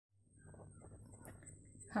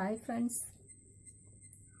Hi friends,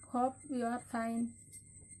 hope you are fine.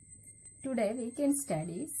 Today we can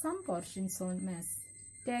study some portions on maths.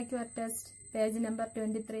 Take your test, page number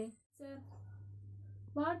 23. Sir,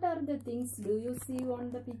 what are the things do you see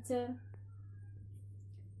on the picture?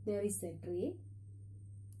 There is a tree,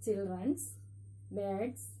 childrens,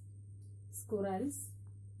 birds, squirrels,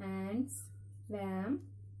 ants, lamb,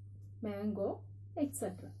 mango,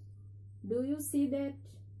 etc. Do you see that?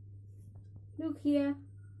 Look here.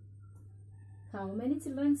 How many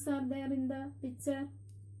children are there in the picture?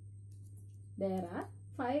 There are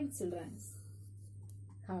 5 children.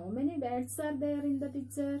 How many birds are there in the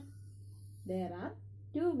picture? There are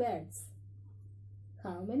 2 birds.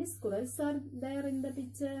 How many squirrels are there in the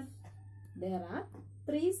picture? There are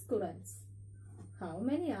 3 squirrels. How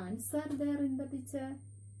many ants are there in the picture?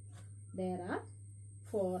 There are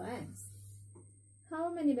 4 ants. How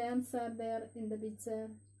many worms are there in the picture?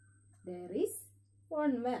 There is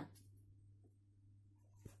 1 worm.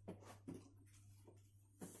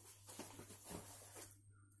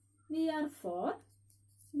 We are 4.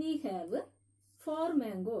 We have 4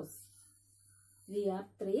 mangoes. We are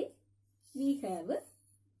 3. We have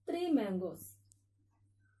 3 mangoes.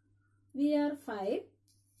 We are 5.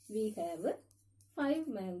 We have 5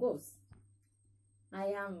 mangoes. I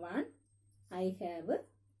am 1. I have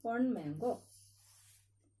 1 mango.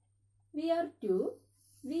 We are 2.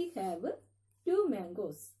 We have 2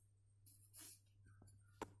 mangoes.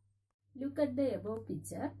 Look at the above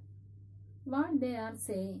picture. What they are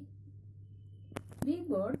saying. We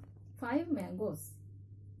got 5 mangoes,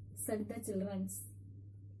 said the children.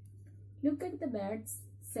 Look at the birds,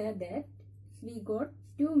 say that we got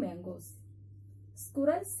 2 mangoes.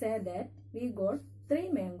 Squirrels say that we got 3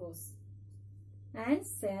 mangoes.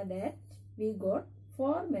 Ants say that we got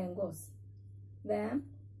 4 mangoes. Worm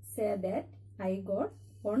say that I got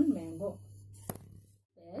 1 mango.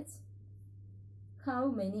 Page.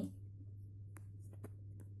 How many?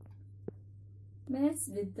 Maths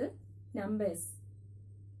with numbers.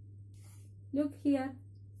 Look here.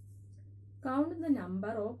 Count the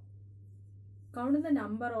number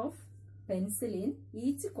of pencil in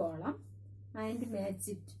each column and match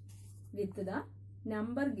it with the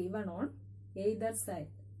number given on either side.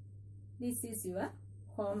 This is your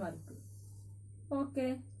homework.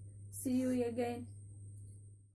 Okay. See you again.